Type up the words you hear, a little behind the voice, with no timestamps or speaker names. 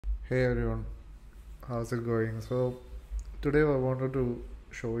Hey everyone, how's it going? So, today I wanted to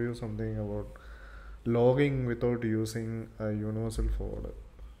show you something about logging without using a universal forwarder,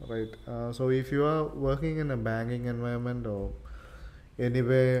 right? So, if you are working in a banking environment or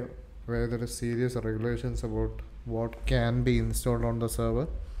anywhere where there is serious regulations about what can be installed on the server,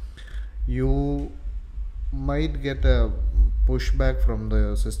 you might get a pushback from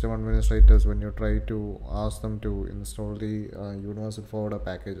the system administrators when you try to ask them to install the universal forwarder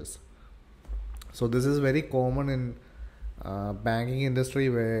packages. So this is very common in banking industry,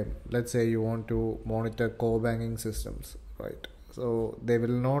 where let's say you want to monitor core banking systems, right? So they will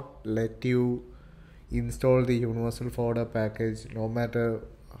not let you install the universal forwarder package no matter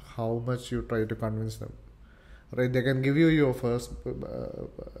how much you try to convince them, right? They can give you your first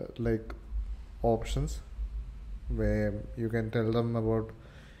like options, where you can tell them about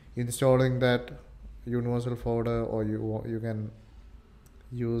installing that universal folder, or you can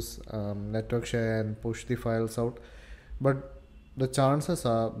use network share and push the files out. But the chances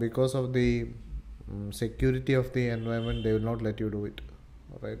are, because of the security of the environment, they will not let you do it,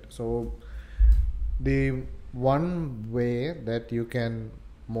 right? So the one way that you can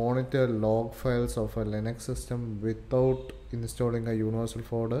monitor log files of a Linux system without installing a universal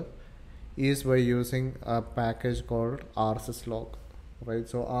folder is by using a package called rsyslog, right?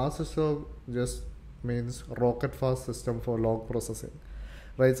 So rsyslog just means rocket fast system for log processing,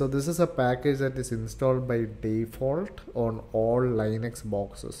 right? So this is a package that is installed by default on all Linux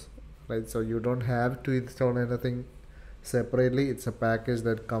boxes, right? So you don't have to install anything separately. It's a package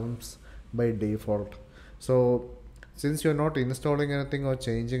that comes by default. So since you're not installing anything or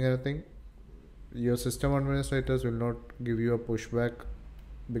changing anything, your system administrators will not give you a pushback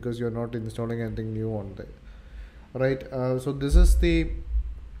because you're not installing anything new on there, right? So this is the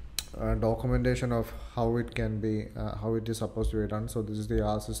documentation of how it can be, how it is supposed to be done. So this is the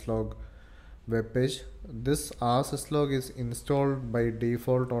rsyslog web page. This rsyslog is installed by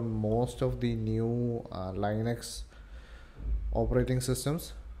default on most of the new Linux operating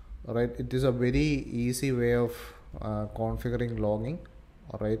systems, right? It is a very easy way of configuring logging,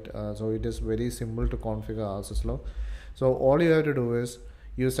 right? So it is very simple to configure rsyslog. So all you have to do is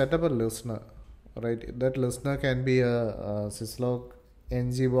you set up a listener, right? That listener can be a syslog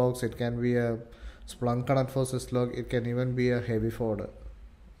ng box, it can be a Splunk connect for syslog, it can even be a heavy folder,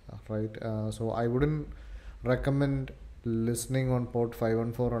 right? So I wouldn't recommend listening on port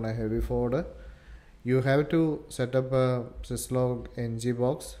 514 on a heavy folder. You have to set up a syslog ng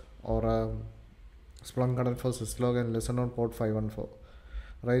box or a Splunk connect for syslog and listen on port 514,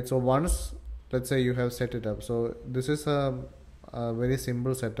 right? So once, let's say you have set it up, so this is a very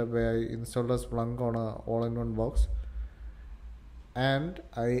simple setup where I installed a Splunk on a all-in-one box, and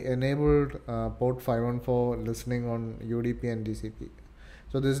I enabled port 514 listening on UDP and DCP.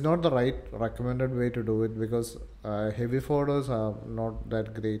 So this is not the right recommended way to do it, because heavy folders are not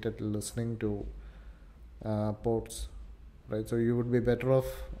that great at listening to ports, right? So you would be better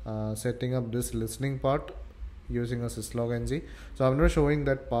off setting up this listening part using a syslog ng. So I'm not showing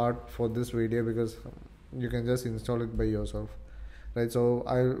that part for this video because you can just install it by yourself, right? So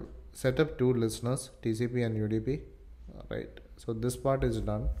I'll set up two listeners, TCP and UDP, right? So this part is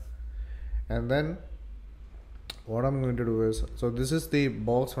done, and then what I'm going to do is, so this is the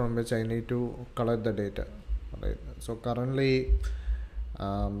box from which I need to collect the data, right? So currently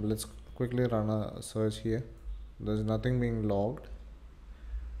let's quickly run a search here. There's nothing being logged,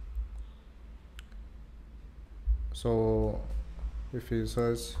 so if you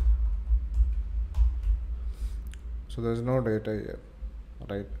search, so there's no data here,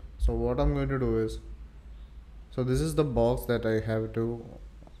 right? So what I'm going to do is, so this is the box that I have to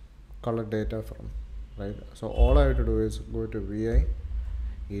collect data from, right? So all I have to do is go to vi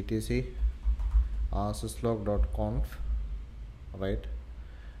etc rsyslog.conf, right?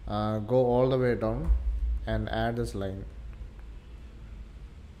 Go all the way down and add this line.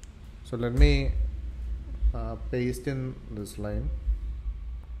 So let me paste in this line.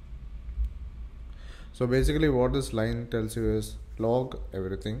 So basically what this line tells you is log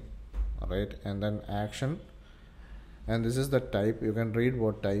everything, right? And then action, and this is the type. You can read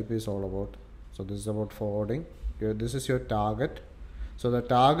what type is all about. So this is about forwarding. This is your target. So the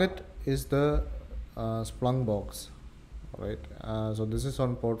target is the Splunk box, right? So this is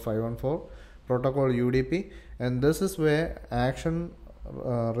on port 514, protocol UDP, and this is where action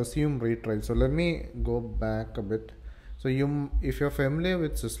resume retry. So let me go back a bit. So if you're familiar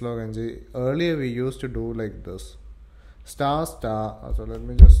with syslog ng, earlier we used to do like this: star star. So let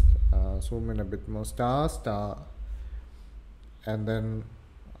me just zoom in a bit more. Star star, and then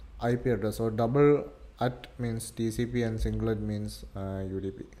IP address. So double at means TCP and singlet means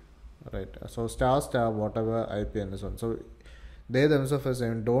UDP, right? So star star whatever IP and so on. So they themselves are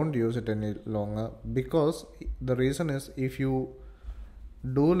saying don't use it any longer, because the reason is, if you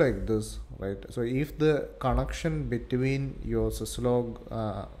do like this, right? So if the connection between your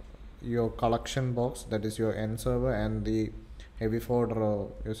syslog, your collection box, that is your end server, and the heavy forwarder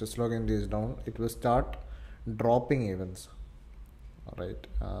or your syslog entry is down, it will start dropping events, right?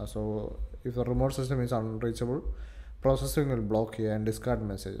 So if the remote system is unreachable, processing will block here and discard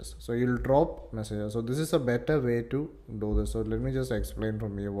messages, so you'll drop messages. So this is a better way to do this. So let me just explain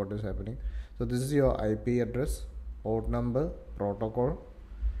from here what is happening. So this is your IP address, port number, protocol,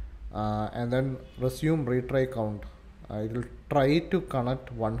 and then resume retry count. It will try to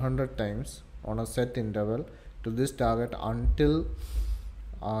connect 100 times on a set interval to this target until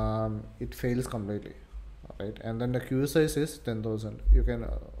it fails completely, right? And then the queue size is 10,000. You can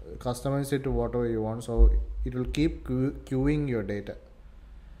customize it to whatever you want, so it will keep queuing your data,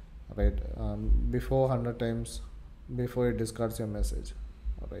 right? Before 100 times before it discards your message,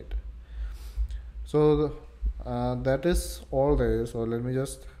 right? So that is all there is. So let me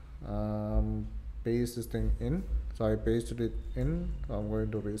just paste this thing in. So I pasted it in. So I'm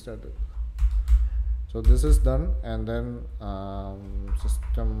going to restart it. So this is done, and then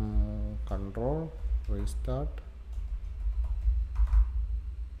system control, restart,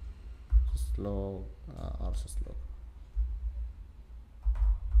 syslog, rsyslog.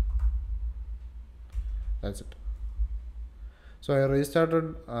 That's it. So I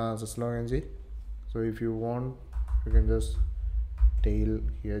restarted syslog ng. So if you want, you can just tail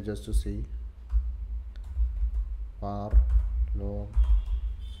here just to see var log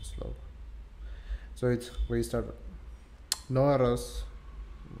syslog. So it's restarted, no errors,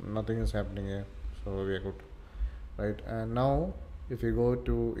 nothing is happening here, so we are good, right? And now if you go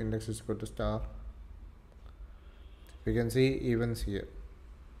to index is equal to star, we can see events here,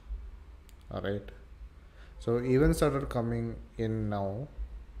 all right? So events started coming in now,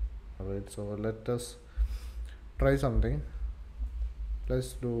 all right? So let us try something.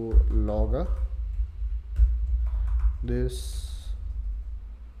 Let's do logger. This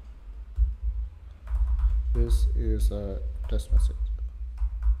is a test message,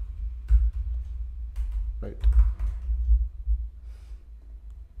 right?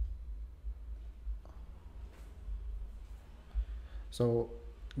 So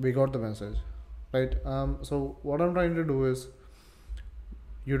we got the message, right? So what I'm trying to do is,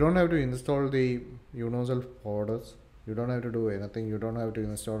 you don't have to install the universal forwarders, you don't have to do anything, you don't have to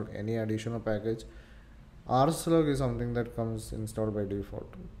install any additional package. rsyslog is something that comes installed by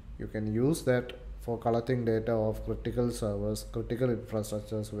default. You can use that for collecting data of critical servers, critical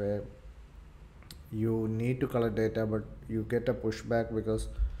infrastructures, where you need to collect data but you get a pushback because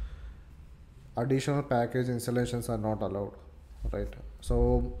additional package installations are not allowed, right?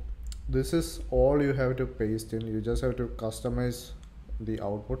 So this is all you have to paste in. You just have to customize the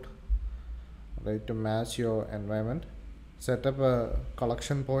output, right, to match your environment. Set up a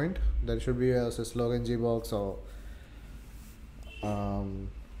collection point. There should be a syslog ng box or a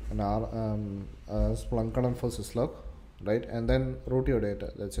Splunk for syslog, right? And then route your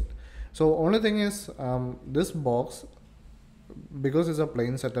data. That's it. So only thing is, this box, because it's a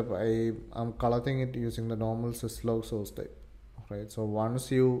plain setup, I am collecting it using the normal syslog source type, right? So once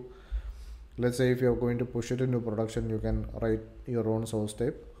you, let's say if you're going to push it into production, you can write your own source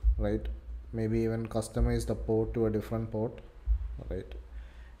type, right? Maybe even customize the port to a different port, right?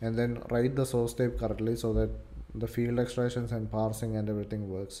 And then write the source type correctly so that the field extractions and parsing and everything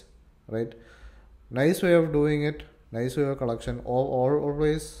works, right? Nice way of doing it, nice way of collection.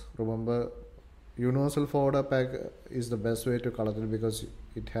 Always remember, universal forwarder pack is the best way to collect it because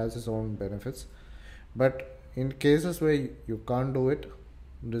it has its own benefits. But in cases where you can't do it,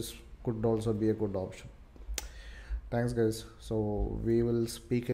 this could also be a good option. Thanks guys. So we will speak